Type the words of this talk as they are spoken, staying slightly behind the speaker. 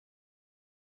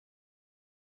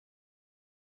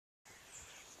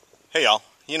Hey y'all,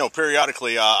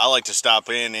 periodically I like to stop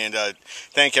in and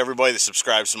thank everybody that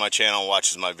subscribes to my channel and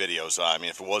watches my videos. I mean,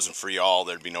 if it wasn't for y'all,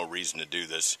 there'd be no reason to do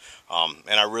this.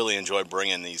 And I really enjoy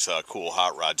bringing these cool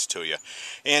hot rods to you.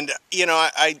 And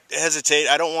I hesitate.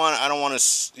 I don't want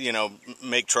to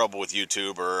make trouble with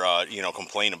YouTube or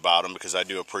complain about them, because I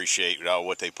do appreciate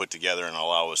what they put together and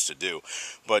allow us to do.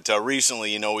 But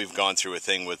recently, we've gone through a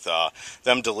thing with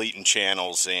them deleting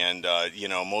channels, and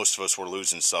most of us were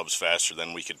losing subs faster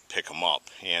than we could pick them up.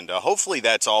 And hopefully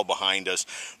that's all behind us,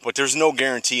 but there's no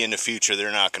guarantee in the future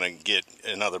they're not going to get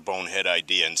another bonehead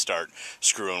idea and start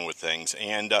screwing with things.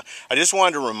 And I just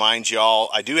wanted to remind y'all,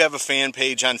 I do have a fan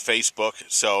page on Facebook,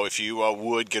 so if you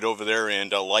would get over there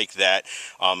and like that,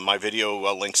 my video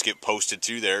links get posted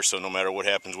to there, so no matter what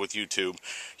happens with YouTube,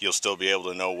 you'll still be able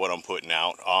to know what I'm putting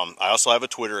out. I also have a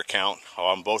Twitter account.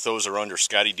 Both those are under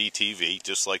ScotttieDTV,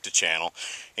 just like the channel.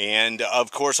 And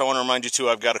of course, I want to remind you too,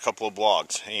 I've got a couple of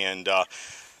blogs, and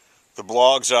the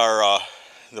blogs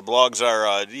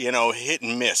are hit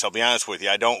and miss. I'll be honest with you.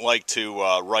 I don't like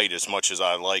to write as much as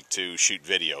I like to shoot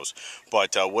videos.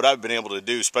 But what I've been able to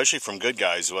do, especially from good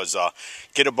guys, was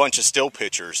get a bunch of still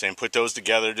pictures and put those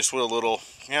together just with a little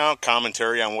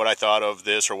commentary on what I thought of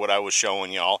this or what I was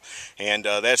showing y'all. And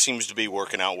that seems to be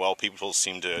working out well. People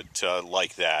seem to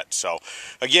like that. So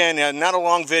again, not a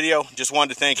long video. Just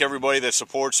wanted to thank everybody that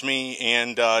supports me,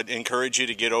 and encourage you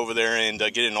to get over there and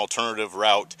get an alternative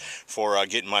route for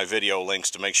getting my video links,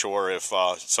 to make sure if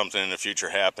something in the future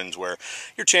happens where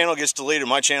your channel gets deleted,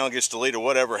 my channel gets deleted,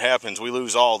 whatever happens, we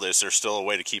lose all this, there's still a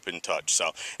way to keep in touch.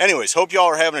 So anyways, hope y'all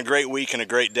are having a great week and a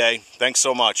great day. Thanks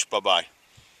so much. Bye-bye.